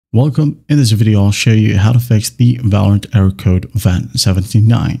Welcome. In this video, I'll show you how to fix the Valorant error code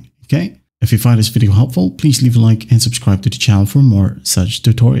VAN79. Okay. If you find this video helpful, please leave a like and subscribe to the channel for more such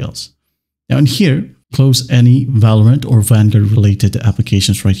tutorials. Now in here, close any Valorant or Vanguard related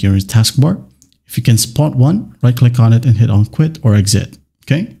applications right here in the taskbar. If you can spot one, right click on it and hit on quit or exit.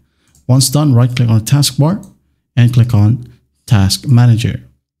 Okay. Once done, right click on the taskbar and click on Task Manager.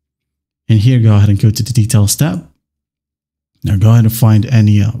 And here, go ahead and go to the Details tab. Now go ahead and find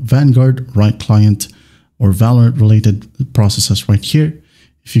any Vanguard, Riot Client, or Valorant related processes right here.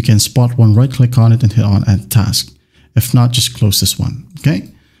 If you can spot one, right click on it and hit on Add Task. If not, just close this one. Okay.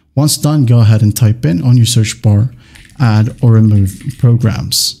 Once done, go ahead and type in on your search bar, add or remove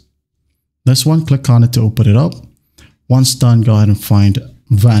programs. This one, click on it to open it up. Once done, go ahead and find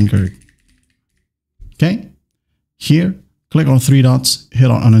Vanguard. Okay. Here, click on three dots, hit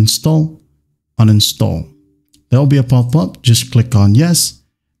on uninstall, uninstall. There will be a pop-up. Just click on yes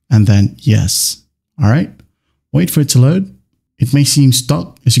and then yes. All right. Wait for it to load. It may seem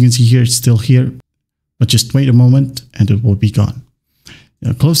stuck. As you can see here, it's still here, but just wait a moment and it will be gone.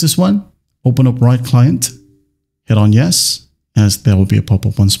 Now close this one, open up Riot Client, hit on yes, as there will be a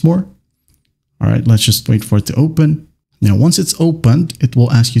pop-up once more. All right, let's just wait for it to open. Now, once it's opened, it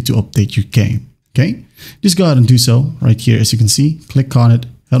will ask you to update your game. Okay, just go ahead and do so right here. As you can see, click on it,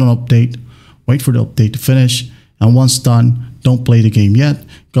 hit on update, wait for the update to finish. And once done, don't play the game yet.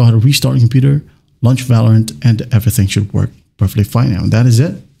 Go ahead and restart your computer, launch Valorant, and everything should work perfectly fine now. And that is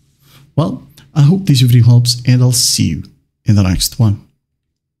it. Well, I hope this video helps, and I'll see you in the next one.